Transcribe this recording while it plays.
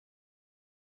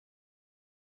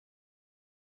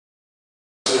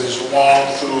verses 1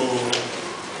 through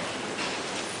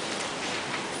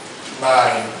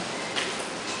 9.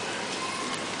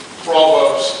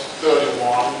 Proverbs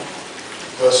 31,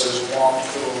 verses 1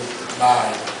 through 9.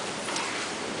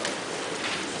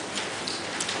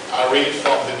 I read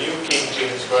from the New King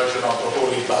James Version of the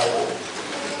Holy Bible,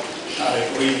 and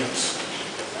it reads,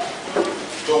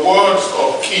 "The words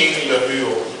of King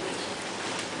Lemuel,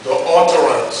 the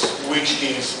utterance which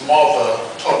his mother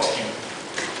taught him.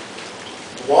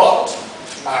 What,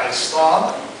 my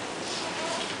son,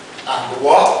 and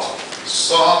what,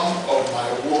 son of my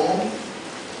womb,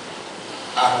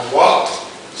 and what,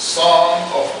 son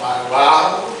of my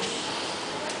vows?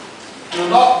 Do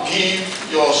not give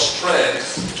your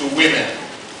strength to women,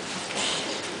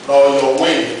 nor your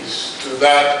ways to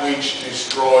that which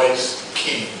destroys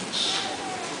kings.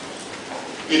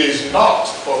 It is not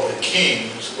for the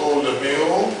kings, O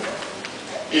Lemuel,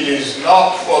 it is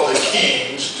not for the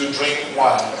kings to drink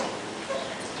wine,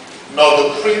 nor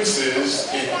the princes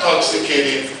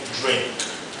intoxicating drink,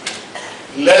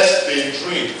 lest they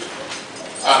drink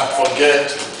and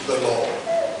forget the law,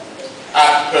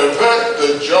 and pervert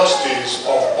the justice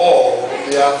of all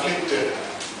the afflicted.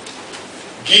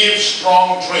 Give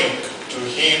strong drink to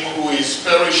him who is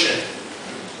perishing,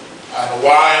 and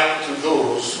wine to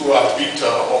those who are bitter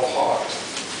of heart.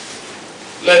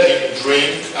 Let him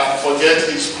drink and forget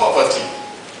his poverty,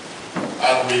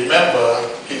 and remember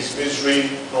his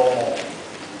misery no more.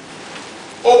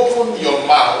 Open your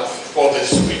mouth for the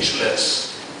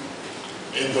speechless,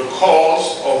 in the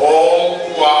cause of all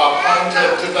who are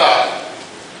appointed to die.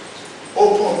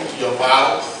 Open your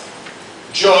mouth,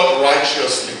 judge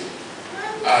righteously,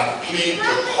 and plead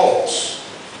the cause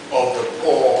of the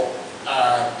poor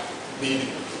and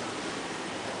needy."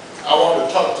 I want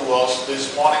to talk to us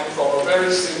this morning from a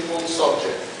very simple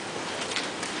subject,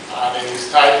 and it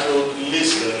is titled,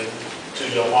 "Listen to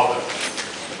Your Mother."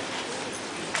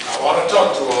 I want to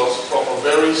talk to us from a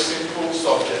very simple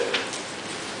subject.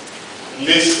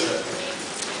 Listen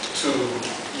to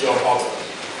your mother.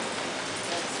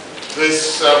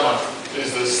 This sermon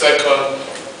is the second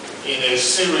in a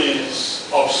series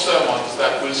of sermons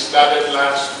that we started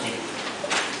last week.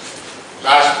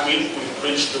 Last week we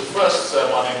preached the first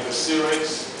sermon in the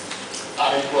series,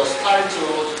 and it was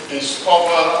titled,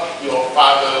 "Discover Your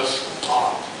Father's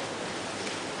Heart."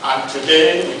 And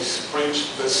today we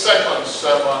preached the second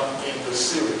sermon in the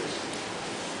series,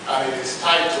 and it is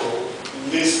titled,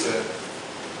 "Listen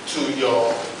to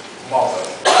Your Mother."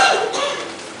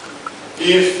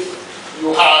 If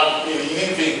you have a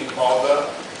living mother,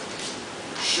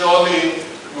 surely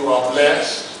you are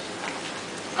blessed,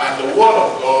 and the word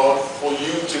of God for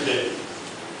you today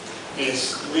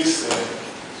is listen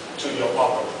to your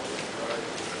mother.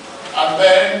 And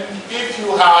then if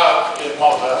you have a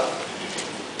mother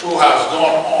who has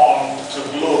gone on to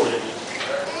glory,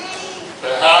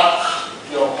 perhaps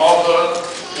your mother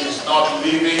is not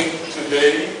living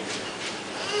today,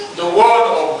 the word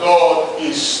of God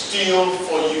is still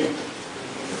for you.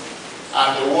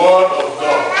 And the word of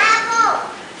God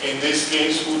in this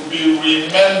case would be,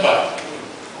 remember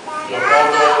your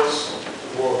mother's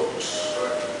words.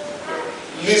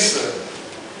 Listen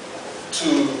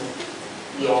to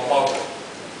your mother.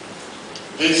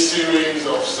 This series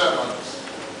of sermons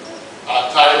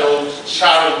are titled,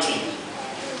 "Charity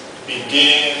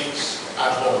Begins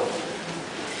at Home."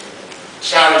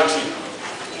 Charity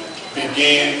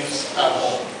begins at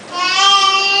home.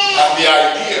 And the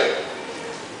idea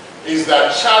is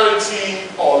that charity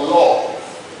or love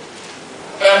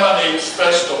emanates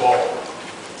first of all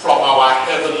from our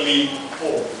heavenly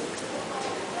home.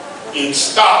 It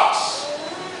starts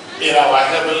in our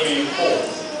heavenly home,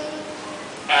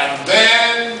 and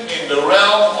then in the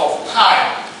realm of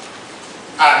time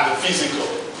and the physical,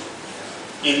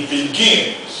 it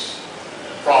begins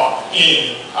from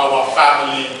in our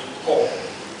family home.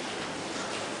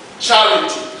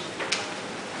 Charity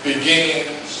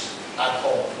begins at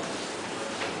home.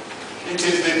 It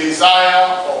is the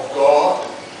desire of God,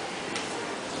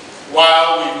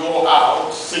 while we go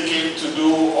out seeking to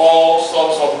do all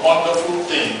sorts of wonderful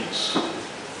things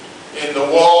in the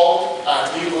world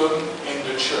and even in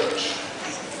the church,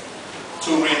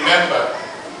 to remember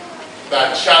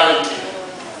that charity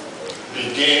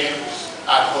begins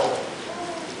at home.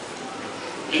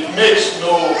 It makes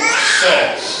no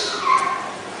sense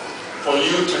for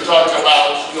you to talk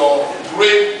about your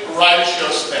great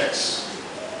righteousness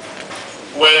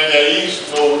when there is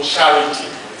no charity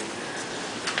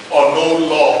or no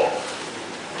love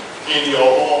in your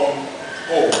own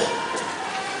home.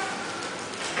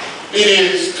 It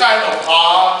is kind of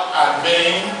hard and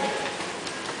vain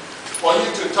for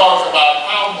you to talk about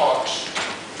how much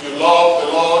You love the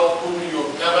Lord whom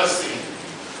you've never seen,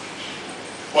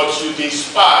 but you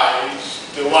despise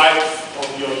the wife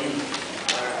of your youth.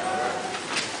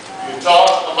 You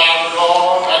talk about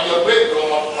God and your great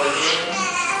God for him,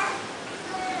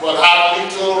 but have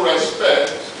little respect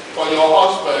for your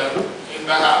husband in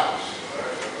the house.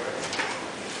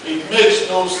 It makes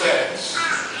no sense,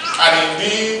 and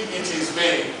indeed it is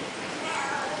vain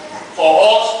for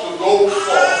us to go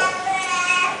forth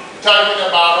talking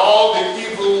about all the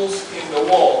evils in the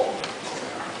world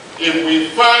if we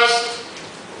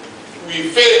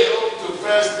fail to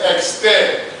first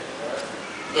extend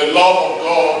the love of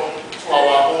God to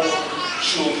our own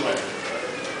children.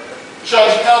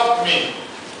 Church, help me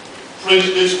preach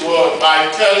this word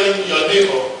by telling your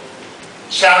neighbor,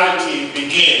 charity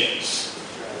begins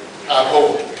at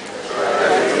home.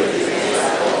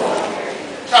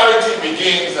 Charity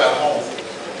begins at home.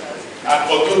 And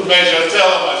for good measure, tell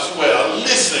them as well,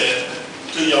 listen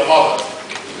to your mother.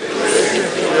 Listen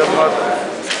to your mother.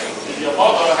 If your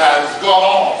mother has gone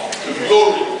on to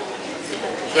glory,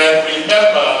 then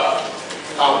remember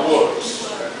her words.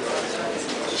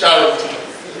 Charity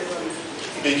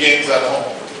begins at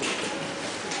home.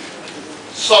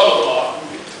 Solomon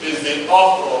is the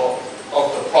author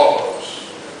of the Proverbs.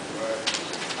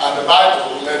 And the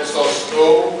Bible lets us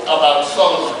know about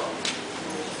Solomon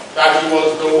that he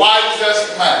was the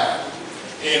wisest man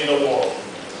in the world.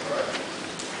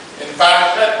 In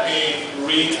fact, let me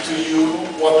read to you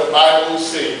what the Bible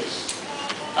says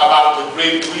about the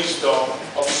great wisdom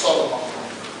of Solomon.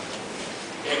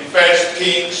 In 1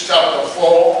 Kings chapter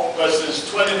 4, verses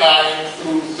 29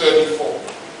 through 34.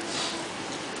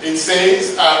 It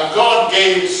says, and God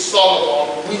gave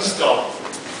Solomon wisdom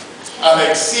and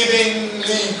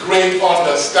exceedingly great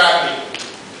understanding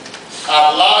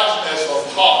and largeness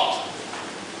of heart,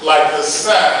 like the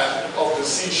sand of the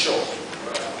seashore.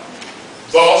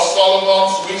 Thus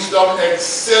Solomon's wisdom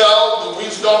excelled the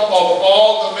wisdom of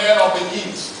all the men of the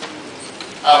East,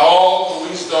 and all the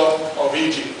wisdom of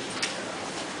Egypt.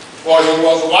 For he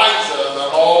was wiser than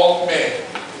all men,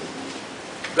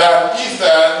 than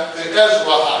Ethan the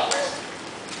Ezrahite,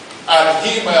 and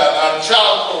Heman, and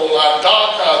Chalcol, and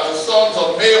Darkar, the sons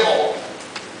of Mahol,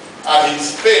 and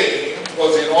his fame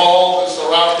was in all the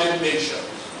surrounding nations.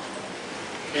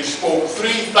 He spoke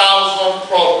 3,000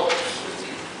 proverbs,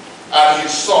 and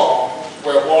his songs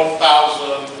were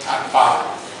 1,005.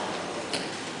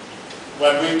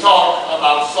 When we talk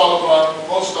about Solomon,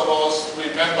 most of us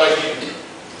remember him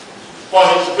for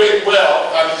his great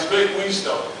wealth and his great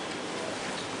wisdom.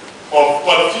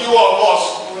 But few of us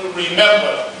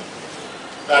remember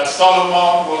that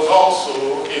Solomon was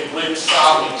also a great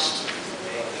psalmist.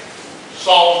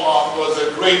 Solomon was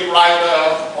a great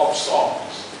writer of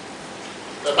songs.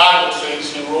 The Bible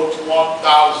says he wrote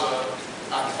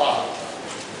 1,005.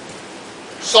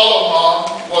 Solomon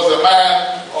was a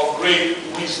man of great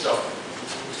wisdom,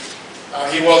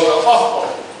 and he was the author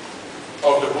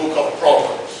of the book of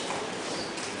Proverbs.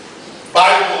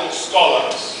 Bible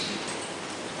scholars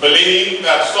believe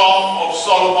that some of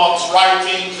Solomon's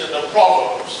writings in the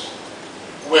Proverbs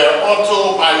were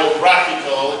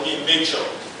autobiographical in nature.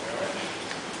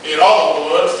 In other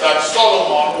words, that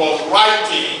Solomon was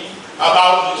writing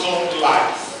about his own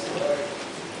life.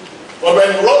 But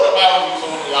when he wrote about his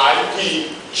own life,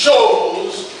 he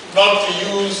chose not to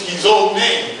use his own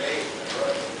name.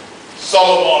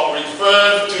 Solomon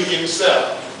referred to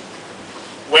himself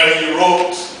when he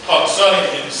wrote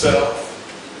concerning himself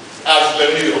as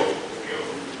Lemuel.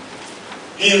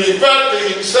 He referred to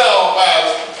himself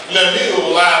as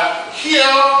Lemuel, and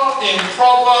here in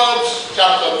Proverbs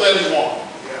chapter 31,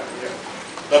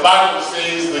 the Bible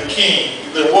says the king,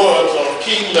 the words of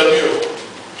King Lemuel,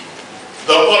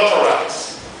 the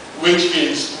utterance which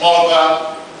his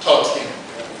mother taught him.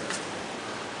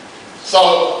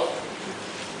 Solomon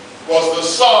was the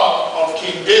son of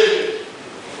King David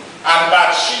and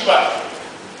Bathsheba,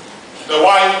 the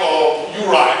wife of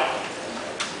Uriah.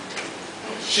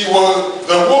 She was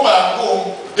the woman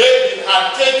whom David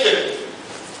had taken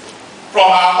from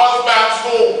her husband's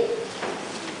home,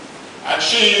 and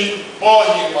she bore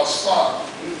him a son,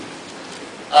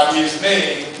 and his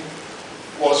name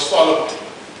was Solomon.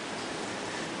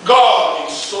 God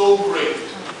is so great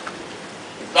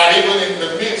that even in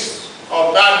the midst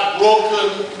of that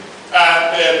broken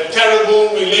and terrible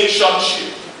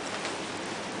relationship,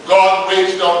 God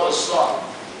raised up a son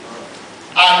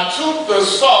and took the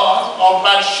son of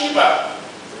Bathsheba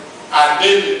and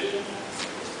David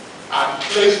and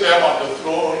placed them on the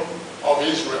throne of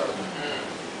Israel.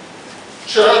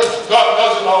 Church, God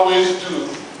doesn't always do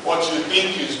what you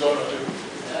think he's going to do.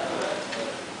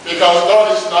 Because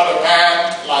God is not a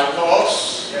man like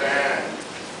us.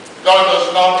 God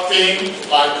does not think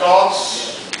like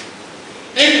us.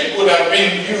 If it would have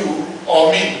been you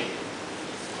or me,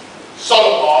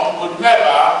 Solomon would never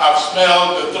have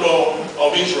smelled the throne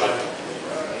of Israel.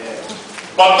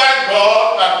 But thank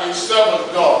God that we serve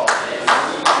a God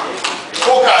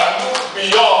who can look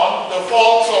beyond the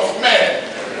faults of men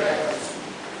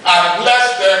and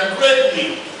bless them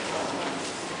greatly,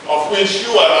 of which you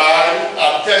and I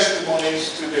are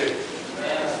testimonies today.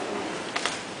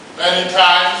 Many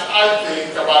times I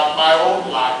think about my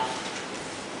own life,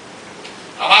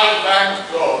 and I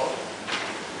thank God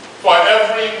for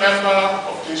every member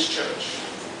of this church.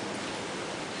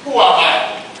 Who am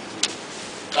I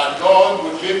that God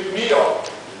would lift me up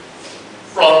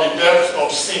from the depths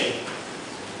of sin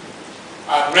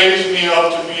and raise me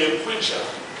up to be a preacher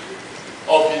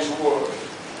of His word?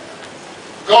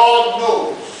 God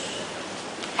knows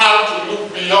how to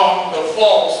look beyond the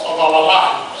faults of our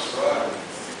lives,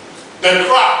 the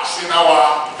cracks in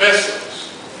our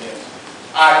vessels,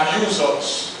 and use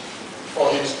us for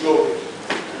His glory.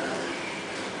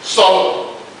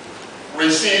 Solomon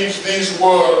receives these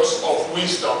words of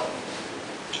wisdom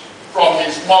from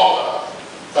his mother,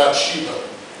 Bathsheba.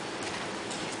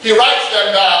 He writes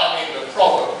them down in the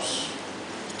Proverbs,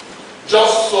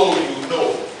 just so you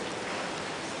know.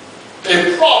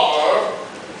 A proverb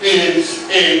is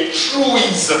a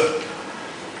truism.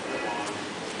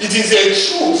 It is a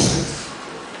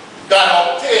truth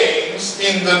that obtains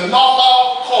in the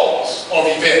normal course of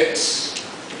events.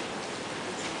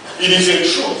 It is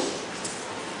a truth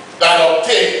that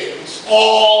obtains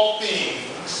all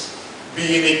things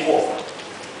being equal.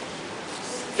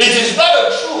 It is not a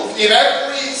truth in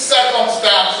every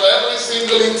circumstance or every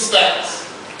single instance.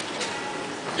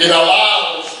 It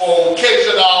allows for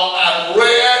occasional and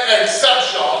rare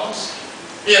exceptions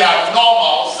in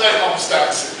abnormal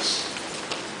circumstances.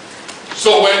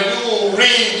 So when you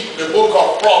read the book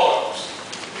of Proverbs,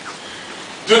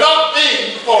 do not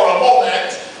think for a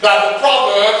moment that the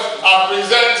Proverbs are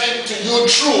presenting to you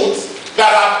truths that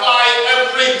apply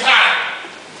every time.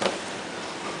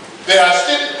 They are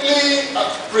simply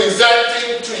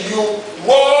presenting to you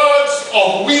words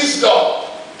of wisdom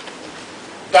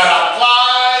that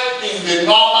apply in the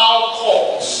normal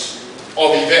course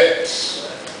of events.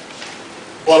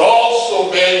 But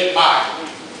also bear in mind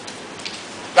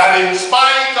that in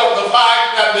spite of the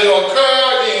fact that they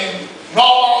occur in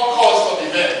normal course of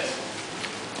events,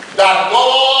 that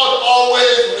God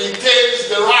always retains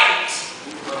the right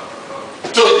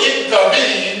to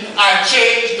intervene and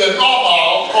change the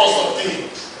normal course of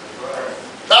things.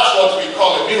 That's what we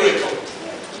call a miracle.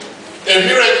 A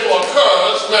miracle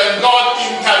occurs when God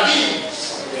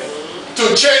intervenes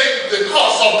to change the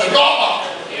course of the normal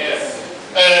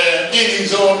in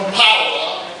His own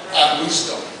power and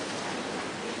wisdom.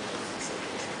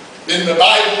 In the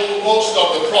Bible, most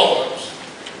of the Proverbs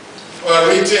were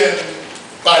written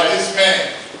by this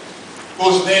man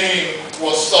whose name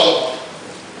was Solomon.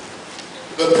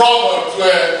 The Proverbs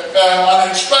were an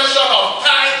expression of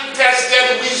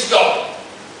time-tested wisdom.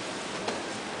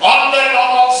 Under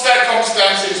normal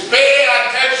circumstances, pay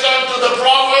attention to the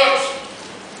Proverbs,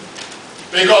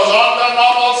 because under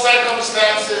normal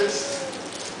circumstances,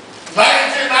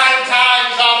 99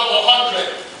 times out of 100,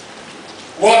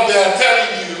 what they are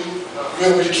telling you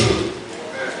will be true.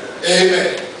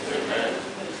 Amen.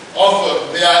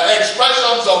 Often they are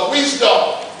expressions of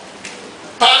wisdom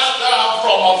passed down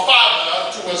from a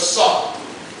father to a son.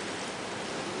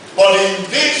 But in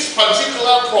this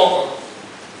particular proverb,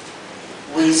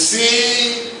 we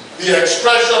see the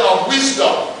expression of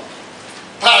wisdom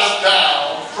passed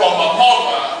down from a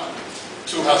mother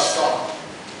to her son.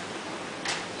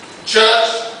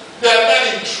 Church, there are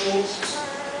many truths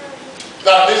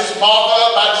that this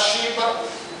mother, Bathsheba,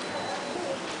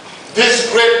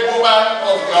 this great woman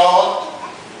of God,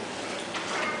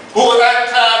 who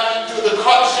entered into the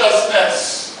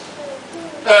consciousness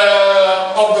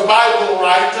of the Bible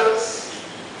writers,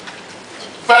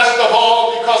 first of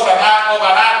all because of an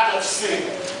act of sin.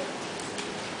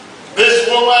 This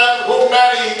woman, who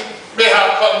many may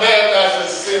have condemned as a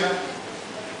sinner,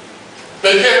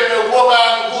 became a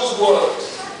woman whose words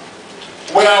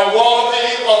were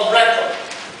worthy of record,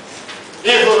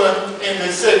 even in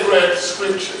the sacred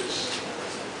scriptures.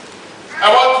 I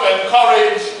want to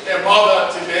encourage a mother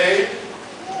today.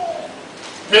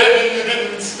 Maybe you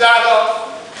didn't start off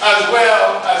as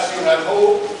well as you had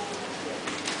hoped.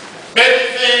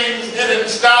 Maybe things didn't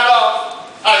start off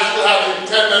as you had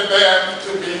intended them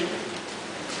to be.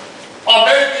 Or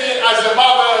maybe as a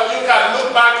mother you can look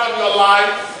back on your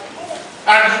life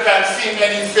and you can see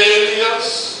many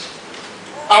failures.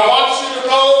 I want you to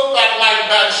know that like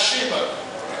Bathsheba,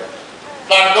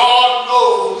 that God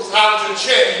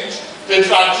change the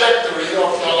trajectory of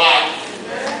your life.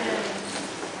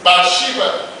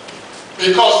 Bathsheba,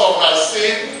 because of her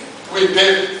sin with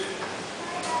David,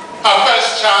 her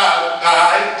first child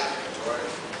died.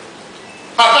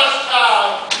 Her first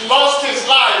child lost his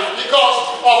life because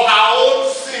of her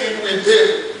own sin with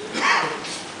David.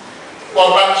 But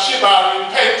Bathsheba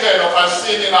repented of her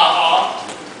sin in her heart,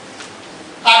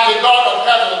 and the God of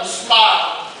heaven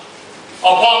smiled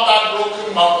upon that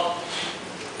broken mother.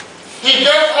 He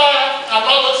gave her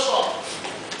another son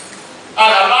and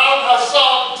allowed her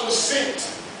son to sit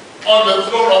on the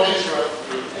throne of Israel.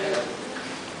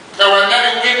 There were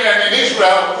many women in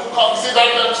Israel who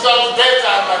considered themselves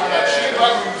better than Bathsheba.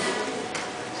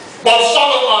 But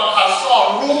Solomon, her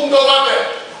son, ruled over them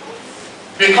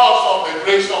because of the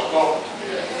grace of God.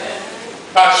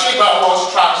 Bathsheba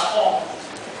was transformed.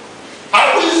 Her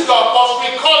wisdom was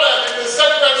recorded in the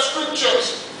sacred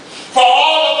scriptures for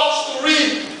all of us to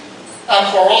read and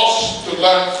for us to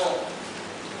learn from.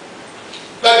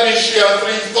 Let me share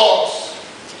 3 thoughts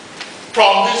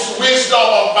from this wisdom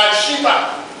of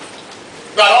Bathsheba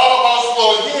that all of us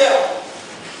will hear.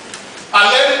 And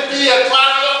let it be a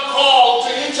clarion call to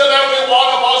each and every one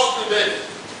of us today.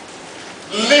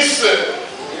 Listen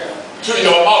to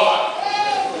your mother.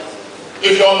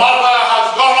 If your mother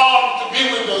has gone on to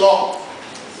be with the Lord,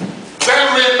 then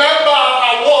remember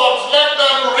her words. Let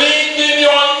them ring in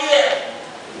your ear.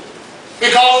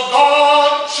 Because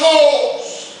God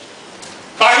chose,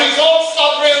 by his own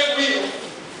sovereign will,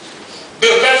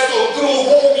 the vessel through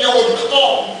whom you would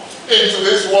come into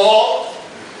this world.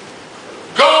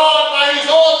 God, by his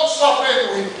own sovereign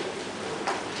will,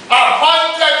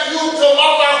 appointed you to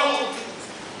motherhood,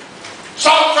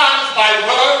 sometimes by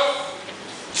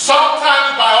birth,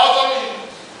 sometimes by other means.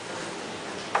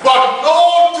 But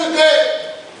know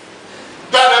today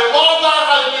that a mother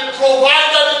has been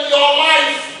provided in your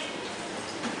life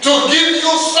to give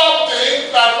you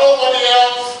something that nobody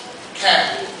else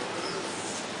can.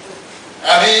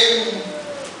 And in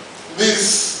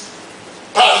this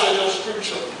passage of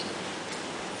scripture,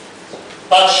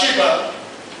 Bathsheba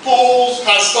pulls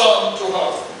her son to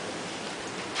her,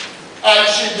 and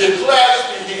she declares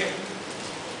to him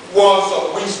words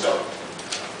of wisdom.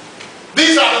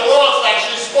 These are the words that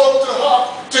she spoke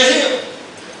to him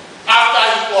after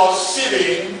he was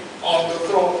sitting on the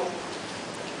throne.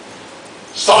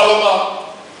 Solomon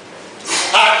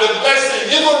had the blessing,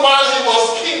 even while he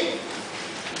was king,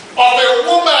 of a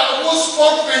woman who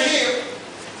spoke to him.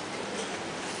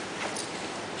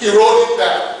 He wrote it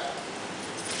down.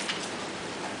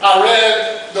 I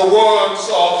read the words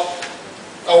of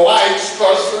a wise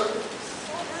person.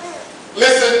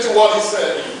 Listen to what he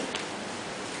said.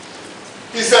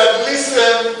 He said,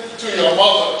 listen to your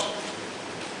mother.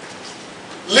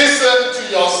 Listen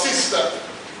to your sister.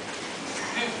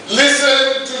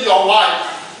 Listen to your wife.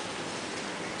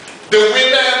 The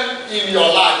women in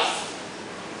your life.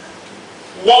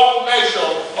 One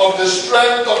measure of the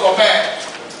strength of a man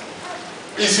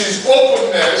is his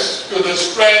openness to the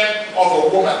strength of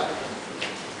a woman.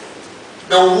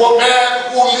 The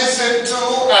women who listen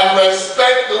to and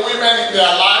respect the women in their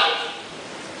life,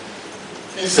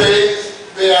 he says,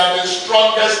 they are the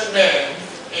strongest men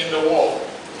in the world.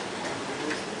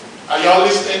 Are y'all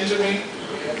listening to me?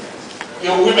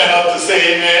 Your women have to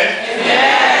say amen.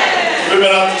 Amen.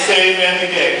 Women have to say amen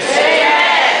again.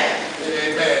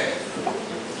 Amen. Amen.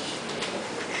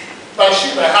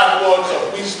 Bathsheba had words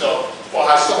of wisdom for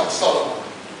her son Solomon.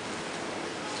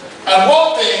 And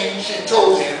one thing she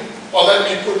told him, or let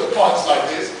me put the points like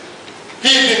this,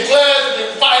 he declared, you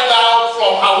find out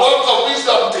from her words of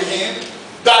wisdom to him,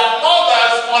 that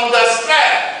mothers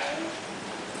understand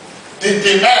the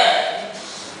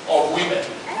demands of women.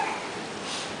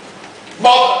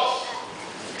 Mothers,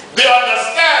 they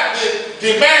understand the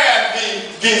demand,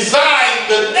 the design,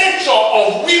 the nature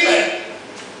of women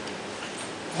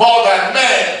more than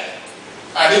men,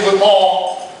 and even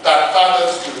more than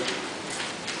fathers do.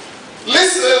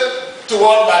 Listen to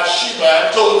what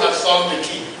Bathsheba told her son the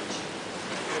king.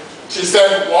 She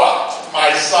said, what,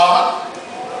 my son?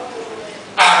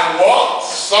 And what,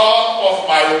 son of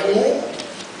my womb?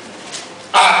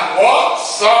 And what,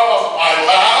 son of my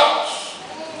vows?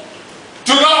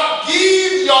 Do not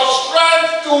give your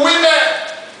strength to women,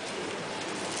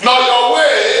 nor your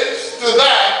ways to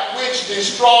that which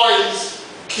destroys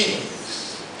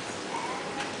kings.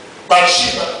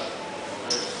 Bathsheba,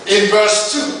 in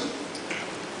verse 2,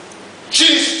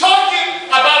 she's talking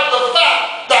about the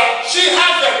fact that she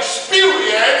has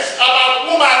experience about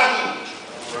womanhood.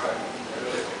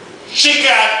 She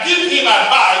can give him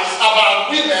advice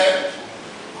about women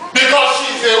because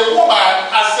she's a woman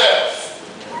herself.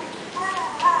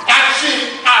 And she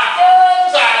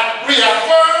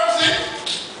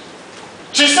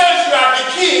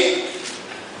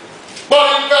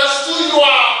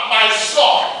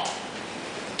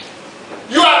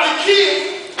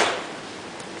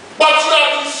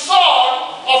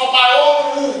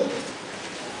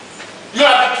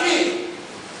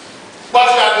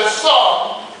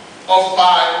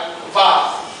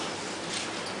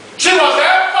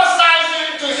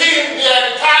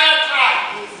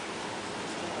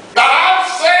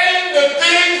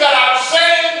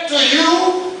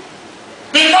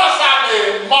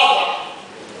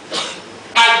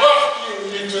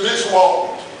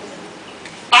world.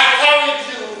 I carried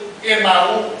you in my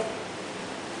womb.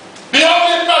 The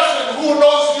only person who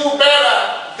knows you better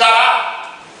than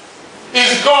I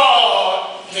is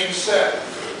God himself.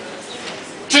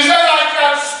 She said, I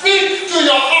can speak to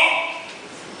your heart.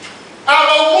 I'm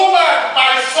a woman,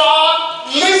 my son,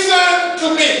 listen to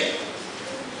me.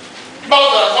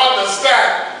 Mothers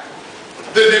understand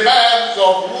the demands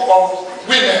of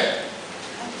women.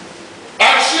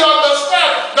 And she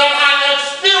understands that her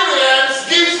experience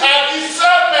gives her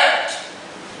discernment.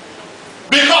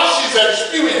 Because she's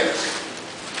experienced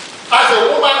as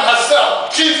a woman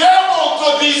herself, she's able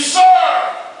to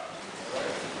discern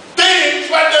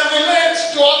things when they relate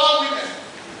to other women.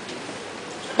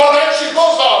 But then she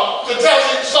goes on to tell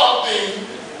him something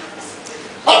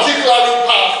particularly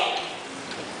powerful.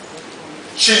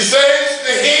 She says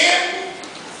to him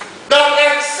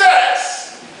that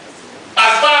excess,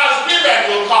 as far as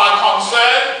women are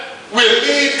concerned, will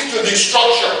lead to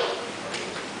destruction.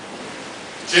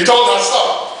 She told her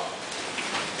son,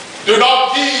 do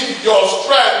not give your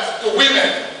strength to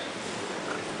women.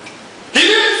 She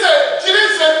didn't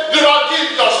say, do not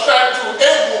give your strength to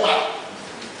a woman.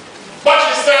 But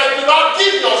she said, do not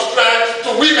give your strength to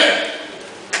women.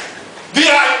 The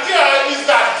idea is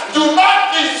that do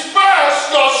not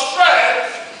disperse your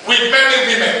strength with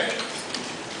many women.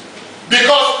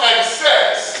 Because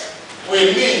excess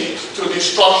will lead to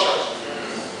destruction.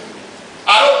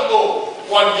 I don't know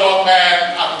what young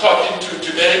man I'm talking to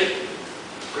today.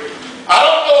 I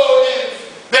don't know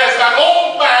if there's an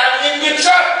old man in the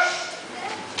church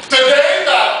today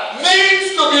that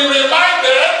needs to be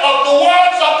reminded of the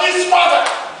words of his mother.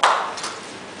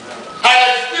 Her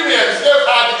experience gave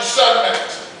her discernment.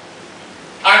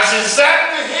 And she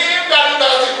said to him that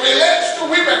as it relates to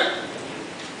women,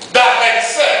 that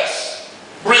excess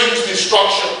brings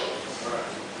destruction.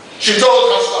 She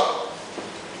told her son,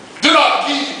 do not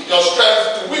give your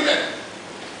strength to women,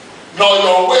 nor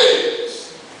your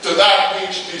ways to that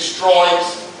which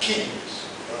destroys kings.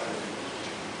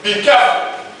 Be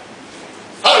careful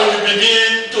how you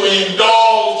begin to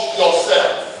indulge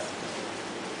yourself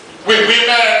with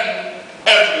women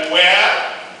everywhere,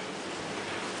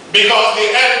 because the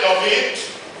end of it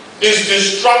is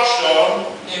destruction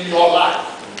in your life.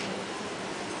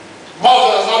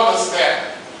 Mothers understand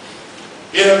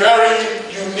in a very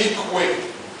unique way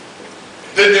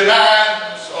the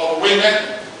demands of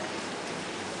women.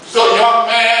 So young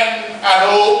men and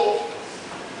old,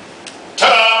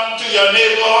 turn to your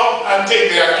neighbor and take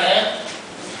their hand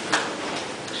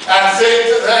and say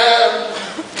to them,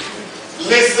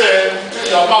 listen to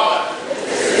your mother.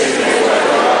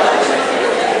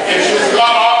 If she's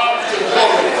gone on to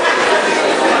glory,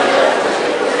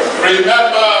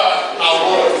 remember our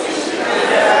words.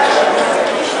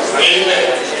 Amen.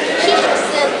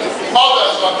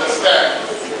 Mothers understand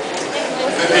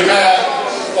the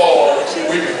demands for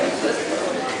women.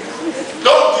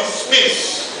 Don't dismiss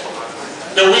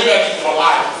the women in your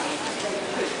life.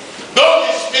 Don't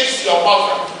dismiss your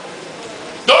mother.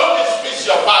 Don't dismiss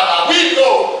your father. We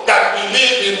know that we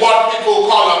live in what people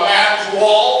call a man's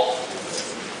world.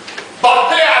 But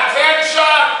pay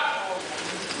attention.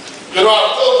 You know,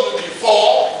 I've told you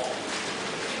before,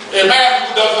 a man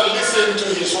who doesn't listen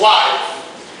to his wife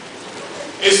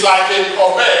is like a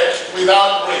Corvette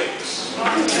without brakes.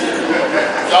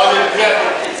 Y'all didn't get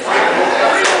it?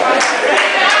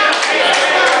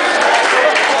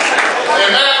 A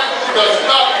man who does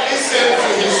not listen to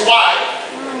his wife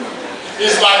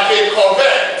is like a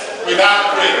Corvette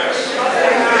without brakes.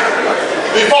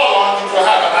 Before long, it will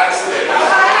have an accident.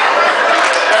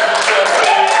 Let me just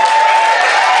say,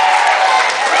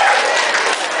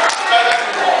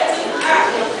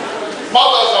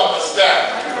 mothers understand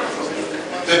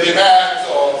the demands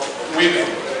of women.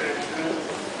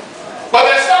 But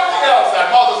there's something else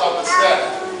that mothers understand.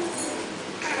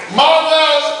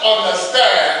 Mothers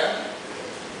understand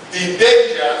the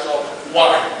dangers of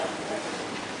wine.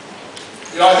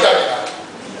 You are hearing me now?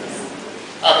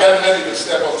 I'm getting ready to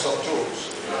step on some toes.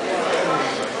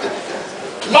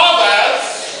 Mothers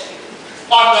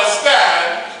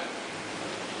understand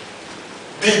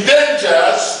the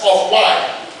dangers of wine.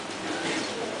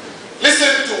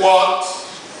 Listen to what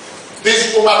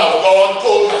this woman of God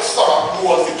told her son, who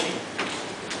was the king.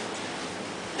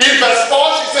 In verse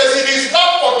 4, she says, it is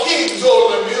not for kings, O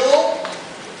Lemuel,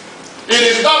 it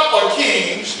is not for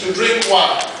kings to drink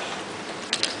wine,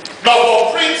 nor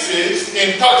for princes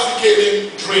intoxicating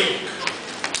drink,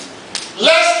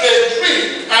 lest they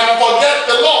drink and forget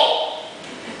the law,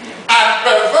 and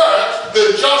pervert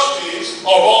the justice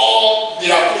of all the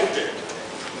afflicted.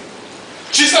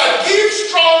 She said, give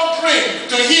strong drink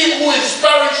to him who is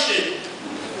perishing,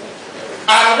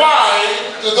 and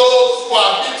wine to those who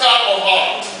are bitter of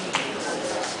heart.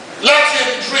 Let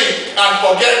him drink and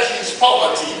forget his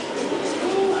poverty,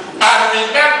 and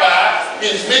remember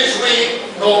his misery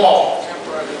no more.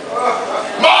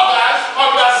 Mothers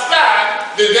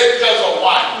understand the dangers of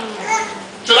wine.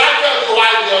 Should I tell you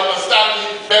why they understand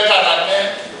it better than men?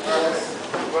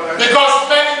 Because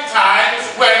many times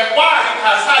when wine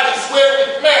has had its way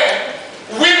with men,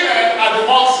 women are the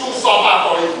ones who suffer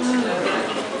for it.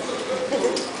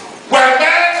 When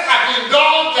men have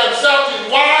indulged themselves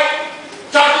in wine,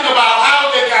 talking about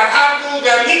how they can handle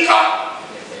their liquor,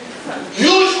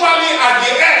 usually at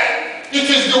the end, it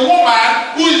is the woman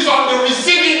who is on the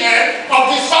receiving end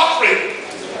of the suffering.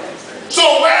 So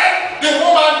when the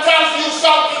woman tells you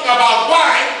something about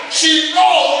wine, she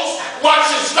knows what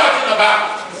she's talking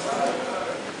about.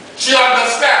 She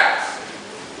understands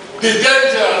the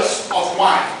dangers of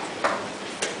wine.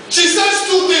 She says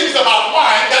two things about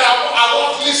wine that are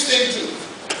worth listening to.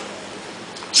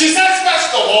 She says,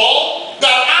 first of all,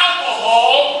 that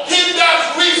alcohol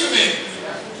hinders reasoning.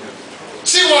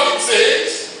 See what it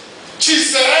says? She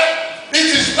said, it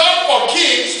is not for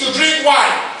kings to drink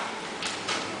wine,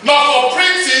 nor for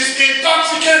princes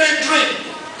intoxicating drink.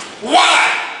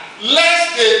 Why?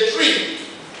 Lest they drink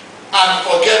and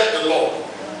forget the law,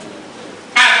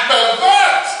 and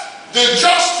pervert the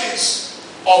justice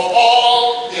of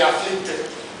all the afflicted.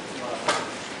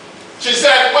 She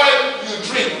said, when you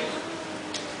drink,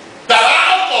 that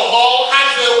alcohol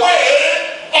has a way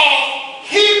of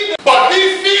hindering, but be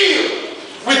filled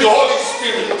with the Holy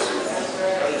Spirit.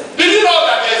 Did you know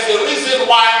that there's a reason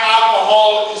why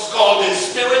alcohol is called a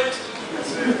spirit?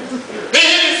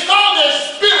 It is called a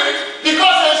spirit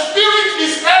because a spirit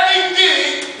is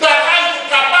anything that has the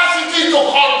capacity to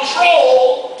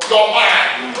control your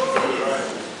mind.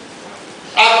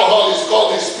 Alcohol is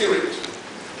called a spirit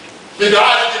because it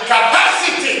has the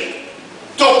capacity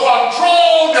to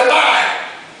control the mind.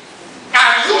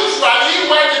 And usually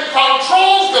when it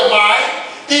controls the mind,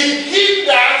 it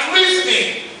hinders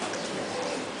reasoning.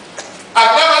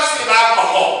 I've never seen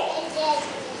alcohol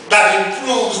that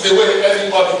improves the way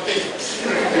anybody thinks.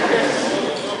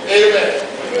 Amen.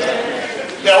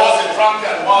 There was a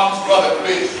drunkard once, Brother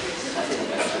Chris.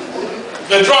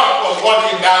 The drunk was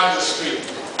walking down the street.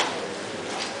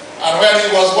 And when he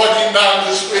was walking down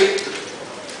the street,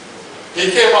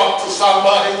 he came up to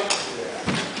somebody,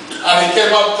 and he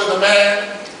came up to the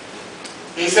man.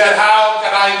 He said, how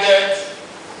can I get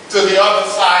to the other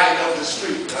side of the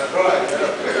street? That's right.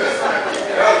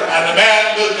 And the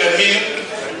man looked at him,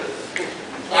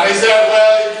 and he said,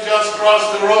 well, if you just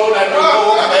cross the road and you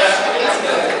go over there,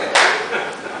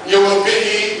 you will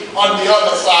be on the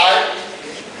other side.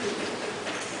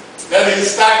 Then he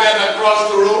staggered across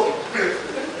the road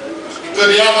to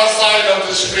the other side of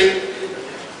the street.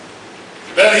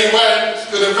 Then he went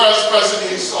to the first person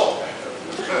he saw.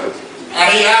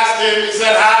 And he asked him, he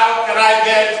said, how can I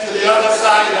get to the other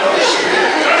side of the street?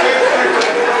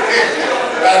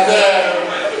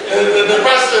 And the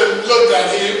person looked at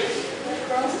him.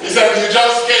 He said, you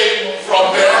just came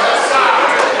from the other side.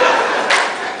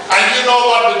 And you know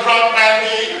what the drunk man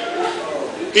did?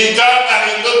 He turned and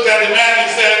he looked at the man and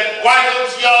he said, why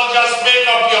don't you all just make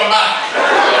up your mind?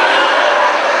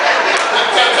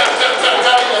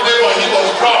 Tell your neighbor he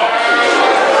was drunk.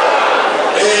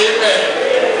 Amen.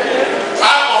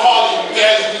 Alcohol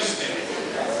impairs reasoning.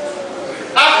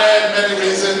 I've heard many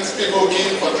reasons people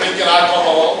give for drinking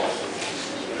alcohol.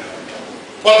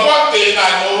 But one thing I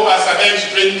know as an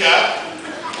ex-drinker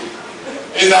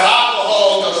is that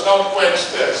alcohol does not quench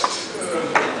thirst.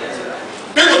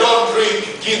 People don't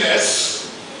drink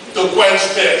Guinness to quench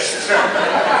thirst.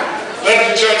 Let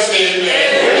the church say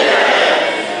amen.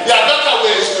 There are better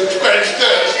ways to quench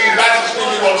thirst if that is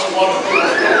really what you want to do.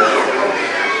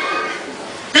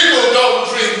 People don't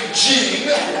drink gin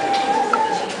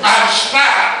and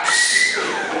schnapps.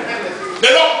 They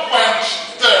don't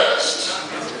quench thirst.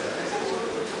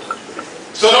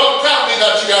 So don't tell me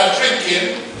that you are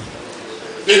drinking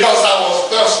because I was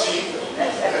thirsty.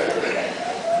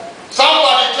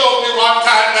 Somebody told me one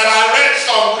time that I read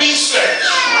some research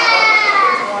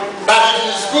that it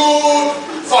is good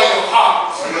for your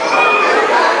heart.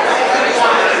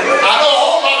 I know a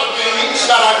whole lot of things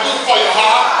that are good for your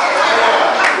heart,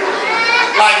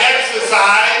 like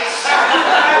exercise.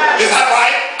 Is that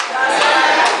right?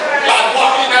 Like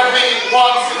walking every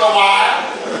once in a while,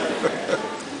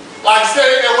 like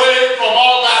staying away from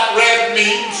all that red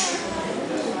meat.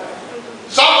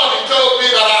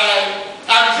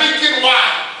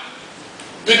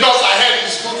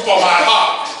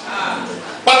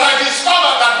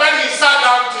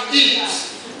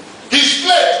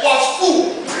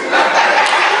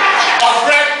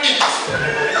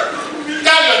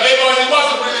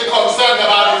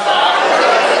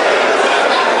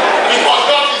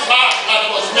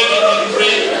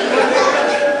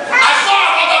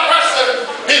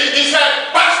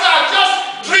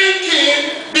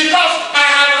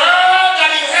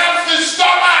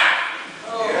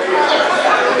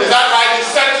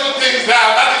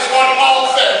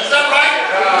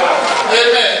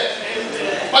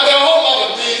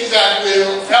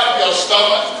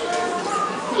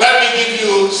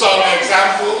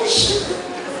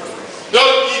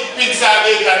 pizza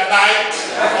late at night.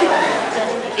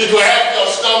 It will help your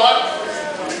stomach.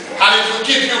 And it will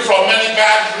keep you from many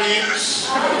bad dreams.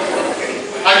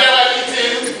 Have you ever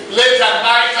eaten late at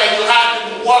night and you had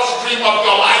the worst dream of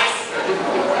your life?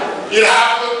 It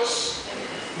happens.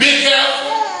 Be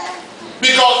careful.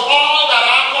 Because all that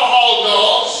alcohol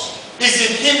does is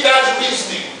it hinders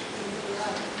reasoning.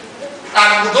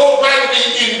 And though when we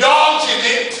indulge in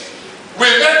it, we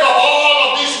make up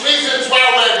all of these reasons why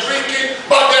we're drinking,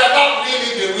 but they're not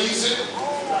really the reason.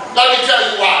 Let me tell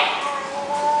you why.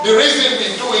 The reason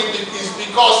we do it is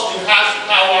because it has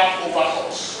power over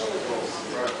us.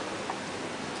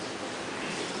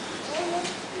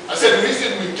 I said the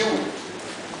reason we do it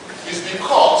is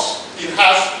because it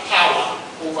has power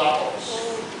over us.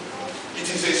 It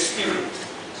is a spirit,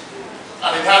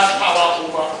 and it has power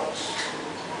over us.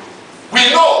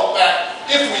 We know that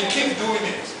if we keep doing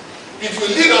it, it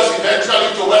will lead us eventually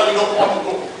to where we don't want to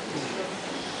go.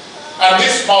 And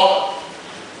this mother,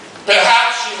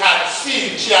 perhaps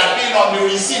she had been on the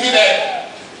receiving end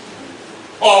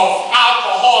of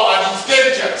alcohol and its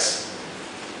dangers.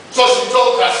 So she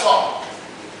told her son,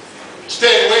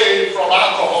 stay away from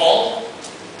alcohol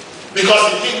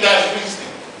because it hinders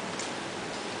reasoning.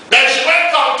 Then she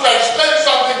went on to explain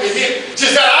something to him.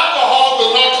 She said alcohol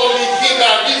will not only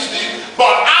hinder reasoning,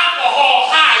 but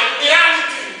alcohol hides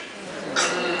reality.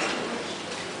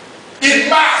 It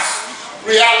masks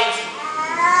reality.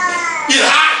 It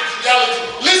hides reality.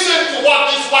 Listen to what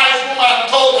this wise woman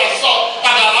told her son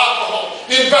about alcohol.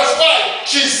 In verse 5,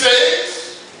 she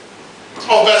says,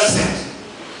 or verse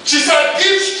 6, she said,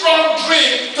 give strong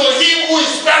drink to him who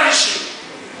is perishing,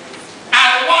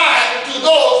 and wine to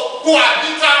those who are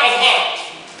bitter of heart.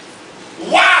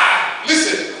 Why?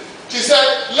 Listen, she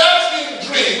said, let him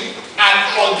drink and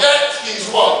forget his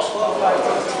what?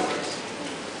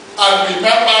 And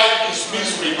remember his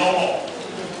misery no more.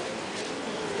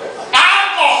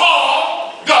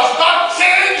 Alcohol does not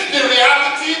change the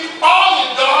reality. All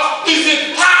it does is it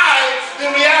hides the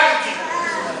reality.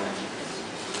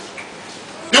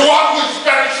 The one who is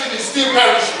perishing is still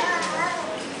perishing.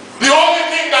 The only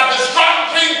thing that the strong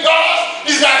drink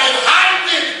does is that it hides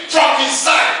it from his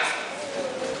sight.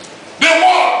 The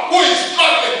one who is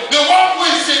struggling, the one who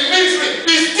is in misery,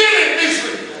 is still in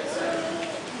misery.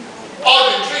 All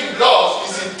the drink does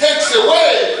is it takes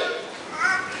away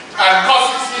and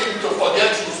causes him to forget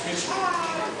his misery.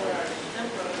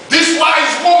 This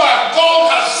wise woman told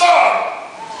her son,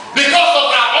 because of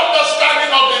her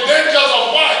understanding of the dangers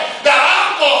of wine, that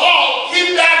alcohol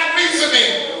hinders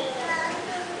reasoning.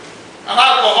 And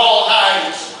alcohol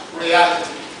hides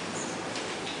reality.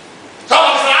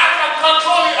 Someone said, I can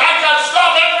control it, I can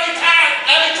stop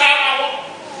anytime I want.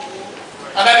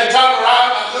 And then he turned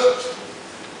around and looked.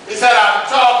 He said, I've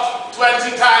talked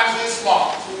 20 times this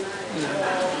month.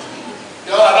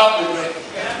 You know, I don't be doing.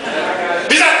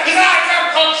 He said, I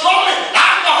can control it.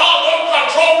 Alcohol don't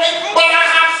control me, but I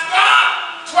have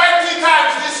stopped 20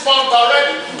 times this month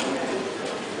already.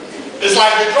 It's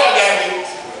like a drug addict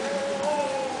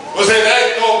who said, there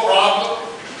ain't no problem.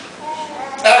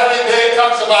 Every day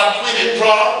talks about quitting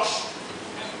drugs,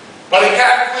 but he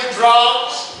can't quit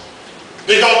drugs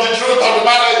because the truth of the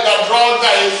matter is that drugs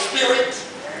are a spirit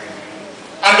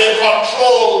and they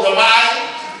control the mind.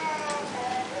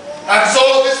 And so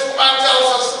this woman tells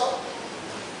us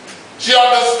she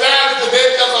understands the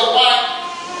dangers of wine.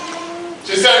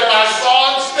 She said, my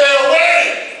son, stay away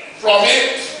from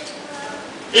it.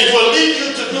 It will lead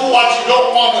you to do what you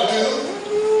don't want to do.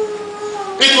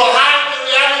 It will hide the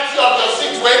reality of your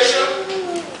situation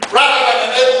rather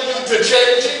than enable you to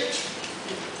change it.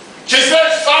 She said,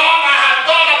 son, I have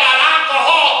thought about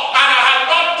alcohol and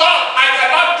I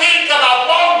cannot think about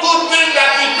one good thing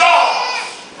that it does.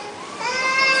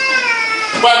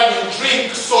 When we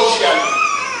drink socially,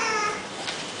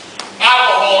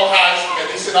 alcohol has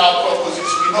medicinal purposes.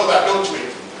 We know that, don't we?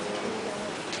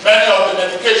 Many of the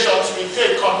medications we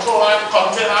take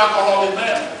contain alcohol in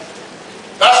them.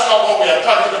 That's not what we are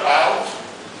talking about.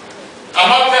 I'm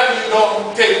not telling you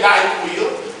don't take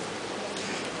NyQuil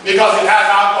because it has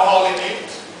alcohol in it.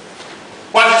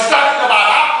 But it's talking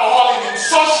about alcohol in its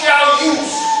social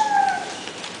use.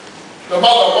 The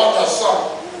mother wants her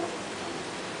son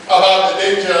about the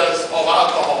dangers of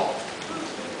alcohol.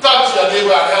 Turn to your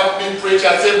neighbor and help me preach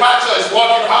and say, Pastor is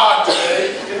working hard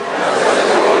today.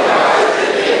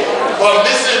 But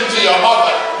listen to your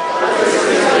mother.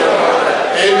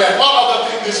 Amen. One other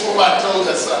thing this woman told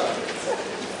her son.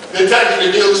 The text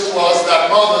reveals to us that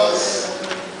mothers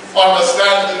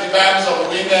understand the demands of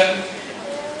women.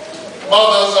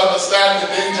 Mothers understand the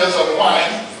dangers of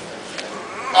wine.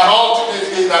 And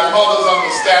ultimately that mothers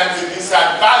understand the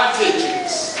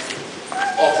disadvantages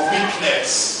of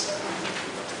weakness.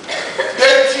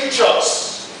 They teach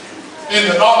us in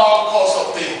the normal course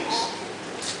of things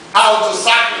how to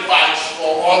sacrifice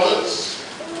for others.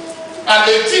 And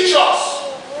they teach us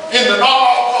in the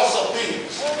normal course of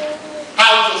things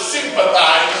how to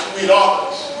sympathize with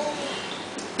others.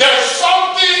 There's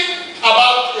something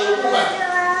about a woman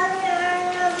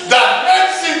that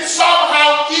makes it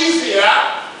somehow easier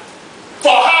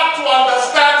for her to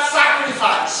understand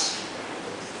sacrifice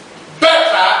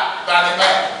better than a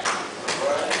man.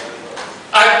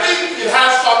 I think it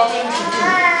has something to do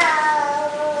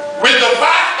with the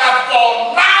fact that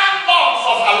for 9 months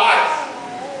of her life,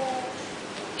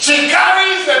 she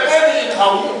carries a baby in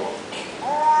her womb.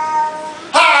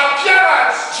 Her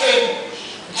appearance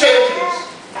changes.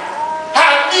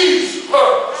 Her knees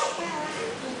hurt.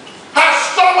 Her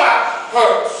stomach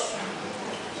hurts.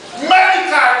 Many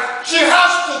times she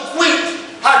has to quit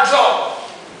her job.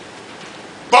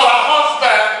 But her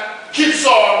husband keeps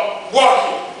on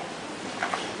working.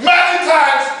 Many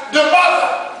times the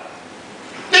mother,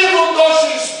 even though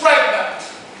she's pregnant,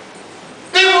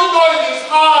 even though it is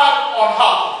hard on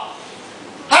her,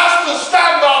 has to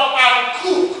stand up and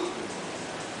cook,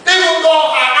 even though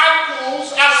her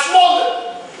ankles are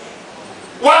swollen,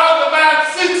 while the man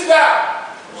sits down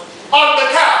on the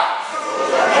couch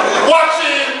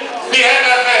watching the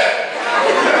NFL.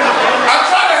 I'm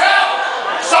trying to help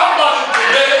somebody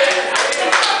today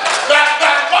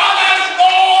that fathers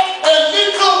know a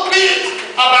little bit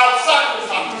about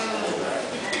sacrifice.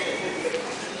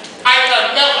 I can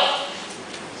never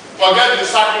forget the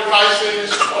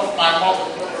sacrifices of my mother.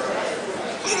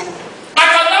 I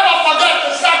can never forget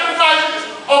the sacrifices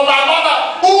of my mother,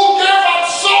 who gave up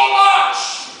so much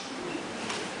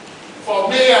for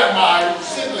me and my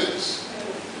siblings.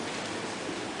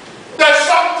 There's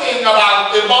something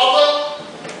about a mother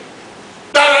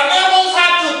that enables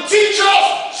her to teach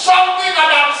us something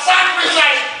about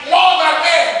sacrifice more than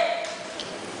men.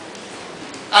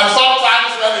 And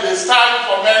sometimes when it is time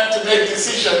for men to make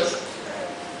decisions,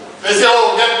 they say,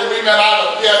 oh, get the women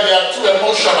out of here, they are too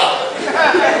emotional.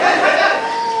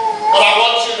 But I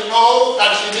want you to know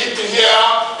that you need to hear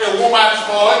a woman's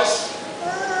voice.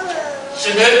 She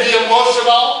may be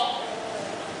emotional,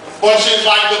 but she's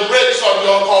like the brakes on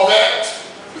your Corvette.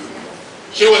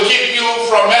 She will keep you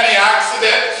from many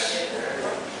accidents.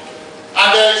 And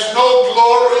there is no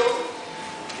glory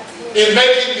in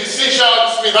making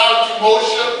decisions without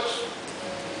emotions.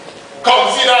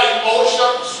 Consider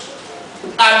emotions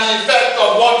and the effect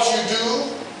of what you do.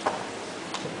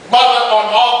 Mother on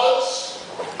others.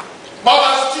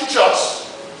 Mothers teach us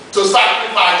to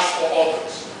sacrifice for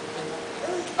others.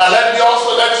 And let me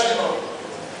also let you know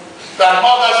that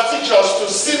mothers teach us to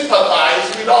sympathize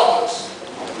with others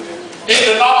in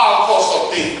the normal course of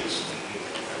things.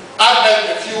 I've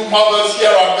met a few mothers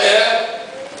here and there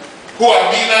who are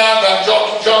meaner than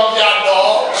junkyard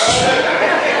dogs.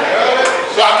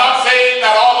 So I'm not saying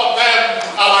that all of them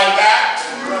are like that.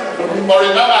 But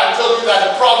remember, I told you that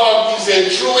the proverb is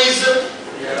a truism.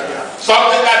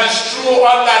 Something that is true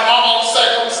under normal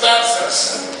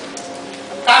circumstances.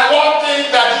 And one thing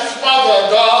that his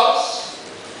mother does,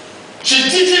 she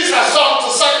teaches her son to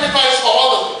sacrifice for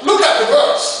others. Look at the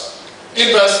verse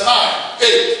in verse 9,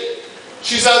 8.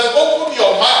 She says, open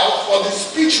your mouth for the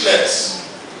speechless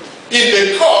in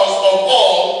the cause of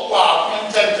all who are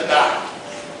appointed to die.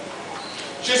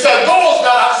 She said, those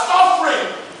that are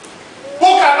suffering,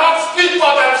 who cannot speak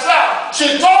for themselves,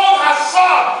 she told her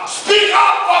son, speak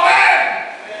up for them.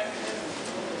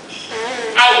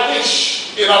 I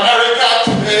wish in America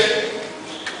today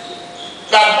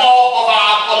that more of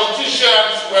our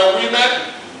politicians were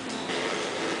women,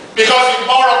 because if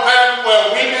more of them were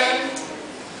women,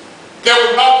 they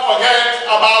would not forget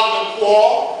about the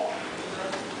poor.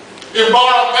 If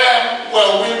more of them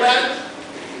were women,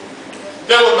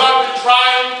 they would not be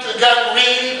trying to get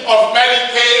rid of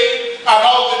Medicaid and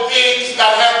all the things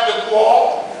that help the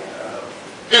poor.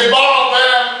 If more of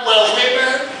them were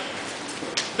women,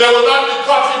 they would not be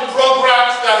cutting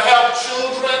programs that help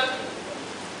children.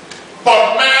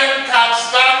 But men can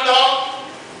stand up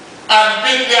and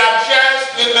beat their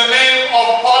chest in the name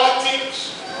of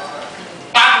politics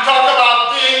and talk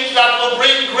about things that will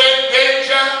bring great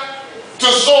danger to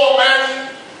so many,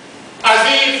 as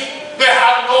if they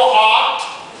have no heart.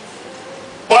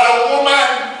 But a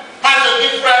woman has a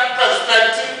different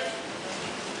perspective.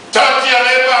 Turn to your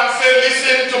neighbor and say,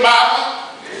 listen to mama.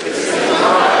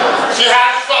 She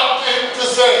has something to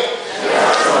say.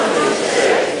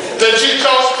 They teach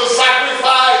us to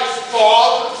sacrifice for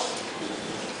others,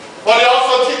 but they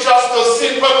also teach us to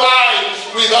sympathize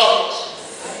with others.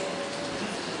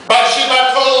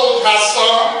 Bathsheba told her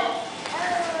son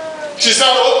She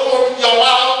said, open your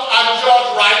mouth and judge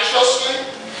righteously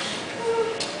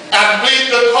and plead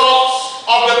the cause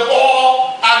of the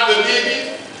poor and the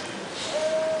needy.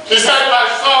 She said, my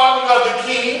son, you are the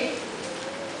king,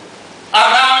 and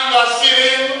now you are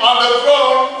sitting on the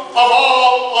throne of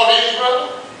all of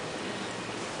Israel.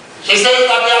 She says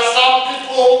that there are some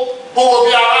people who will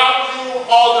be around you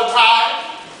all the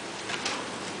time,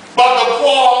 but the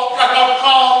poor cannot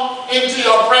come into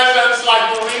your presence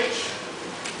like the rich.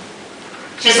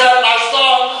 She said, my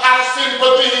son, have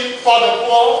sympathy for the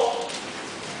poor.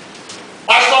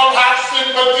 My son, have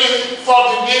sympathy for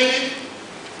the needy.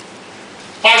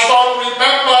 My son,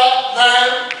 remember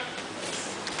them.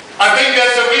 I think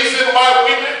there's a reason why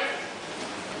women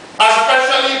are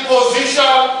especially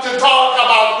positioned to talk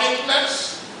about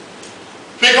weakness,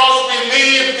 because we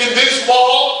live in this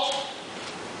world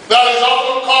that is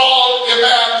often called a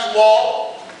man's world.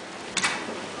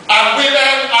 And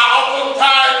women are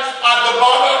oftentimes at the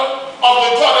bottom of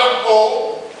the totem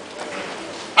pole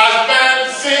as men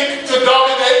seek to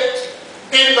dominate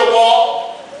in the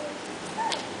world.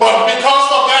 But because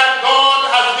of that, God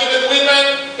has given women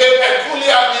a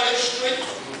peculiar ministry,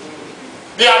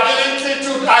 the ability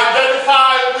to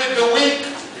identify with the weak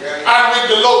and with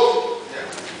the lowly.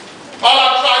 All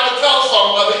I'm trying to tell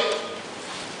somebody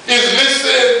is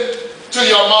listen to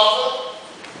your mother.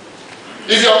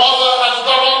 If your mother has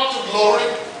gone on to glory,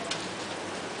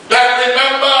 then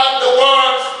remember the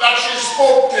words that she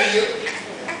spoke to you.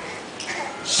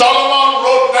 Solomon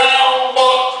wrote down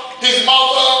what his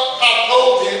mother had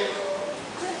told him.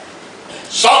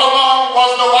 Solomon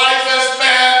was the wisest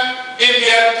man in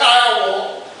the entire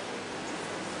world.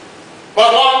 But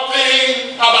one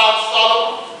thing about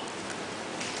Solomon,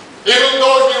 even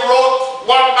though he wrote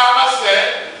what Mama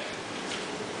said,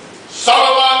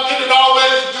 Solomon didn't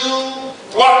always do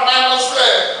what Mama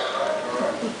said.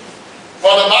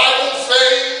 For the Bible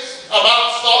says about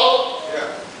Solomon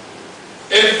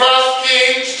in 1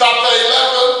 Kings chapter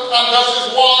 11 and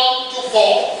verses 1 to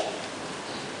 4.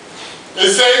 It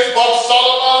says, but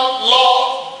Solomon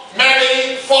loved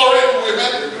many foreign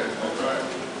women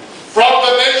from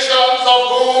the nations of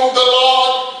whom the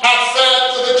Lord had said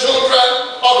to the children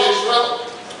of Israel,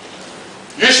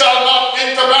 you shall not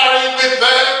intermarry with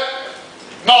them,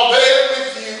 nor they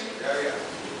with you.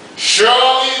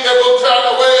 Surely they will turn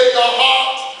away your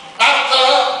heart after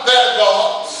their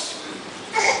gods.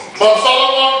 But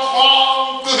Solomon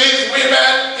clung to these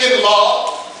women in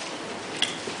love,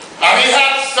 and he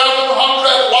had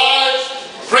 700 wives,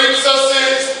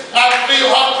 princesses, and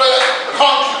 300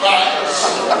 concubines.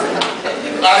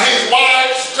 And his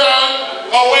wives turned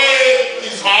away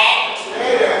his heart,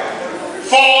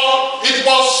 for it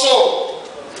was so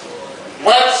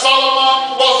when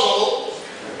Solomon was old,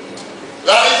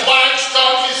 that his wives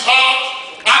turned his heart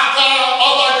after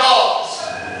other gods,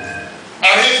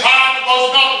 and his heart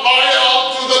was not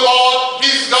loyal to the Lord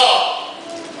his God,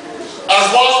 as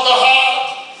was the heart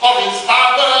of his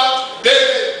father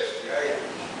David.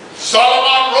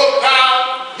 Solomon wrote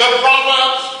down the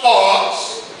Proverbs for us,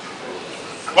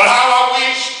 but how I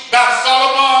wish that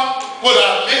Solomon would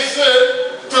have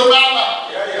listened to Mama.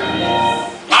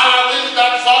 How I wish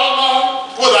that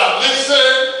Solomon would have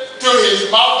listened to his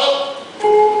mother.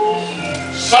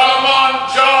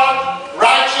 Solomon judged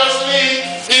righteously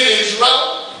in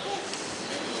Israel.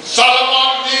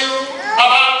 Solomon knew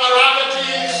about the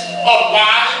ravages of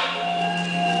wine.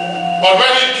 But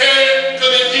when it came to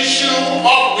the issue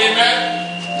of women,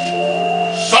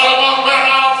 Solomon went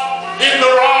off in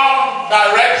the wrong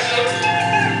direction.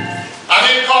 And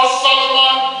it cost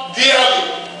Solomon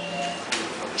dearly.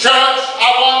 Church, I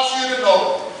want you to know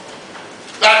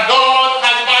that God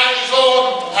has by his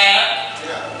own hand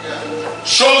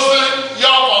chosen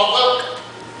your mother.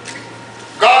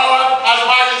 God has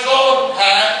by his own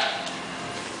hand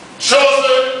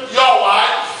chosen your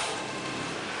wife.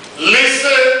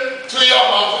 Listen to your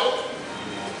mother.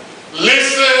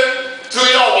 Listen to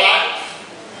your wife.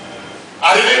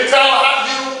 I didn't tell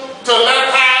you to let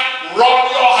her run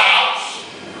your house,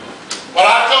 but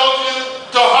I told you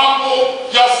to humble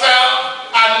yourself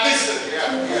and listen.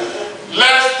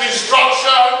 Lest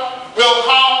destruction will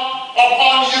come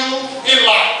upon you in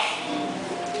life.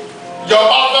 Your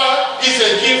mother is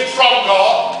a gift from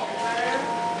God,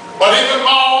 but even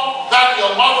more than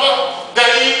your mother,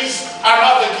 there is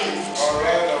another gift.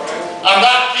 And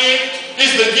that gift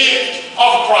is the gift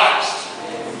of Christ.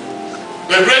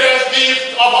 The greatest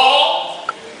gift of all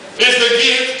is the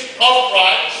gift of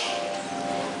Christ.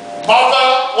 Mother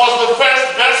was the first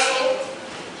vessel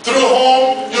through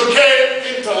whom you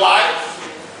came into life.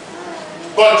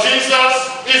 But Jesus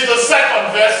is the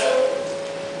second vessel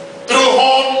through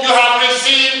whom you have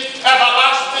received a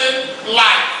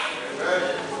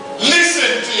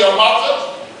your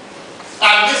mother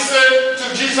and listen to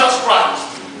Jesus Christ.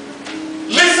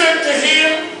 Listen to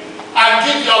him and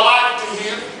give your life to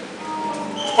him.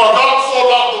 For God so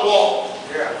loved the world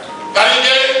that he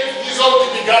gave his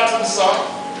only begotten Son,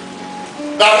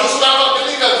 that whosoever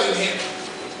believeth in him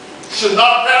should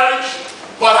not perish,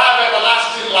 but have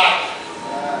everlasting life.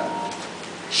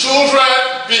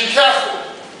 Children, be careful.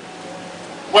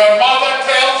 When mother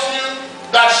tells you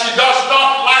that she does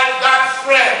not like that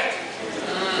friend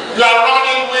you are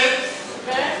running with,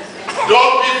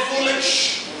 don't be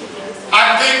foolish and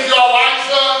think you're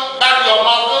wiser than your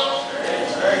mother,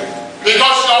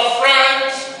 because your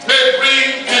friends may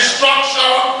bring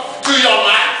destruction to your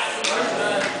life.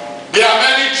 There are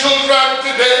many children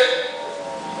today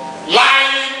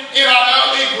lying in an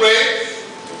early grave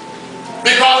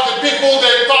because the people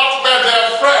they thought were their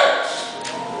friends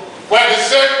were the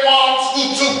same ones who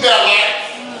took their life.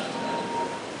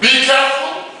 Be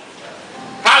careful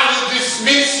how you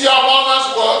dismiss your mother's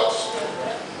words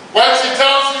when she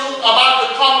tells you about the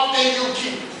company you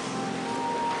keep.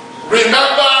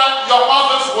 Remember your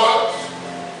mother's words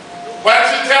when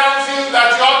she tells you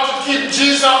that you ought to keep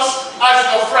Jesus as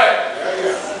your friend.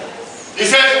 He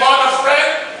says, what a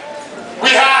friend we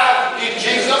have in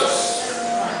Jesus.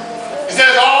 He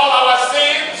says, all our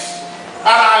sins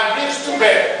and our griefs to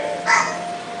bear.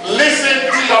 Listen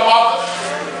to your mother.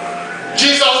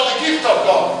 Jesus, the gift of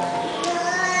God,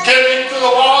 came into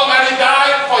the world and he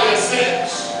died for your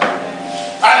sins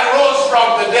and rose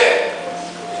from the dead.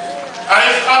 And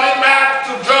he's coming back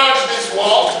to judge this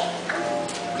world.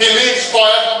 He lives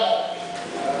forevermore.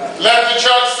 Let the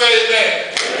church say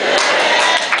amen.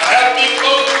 Help me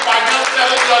close by just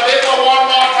telling your neighbor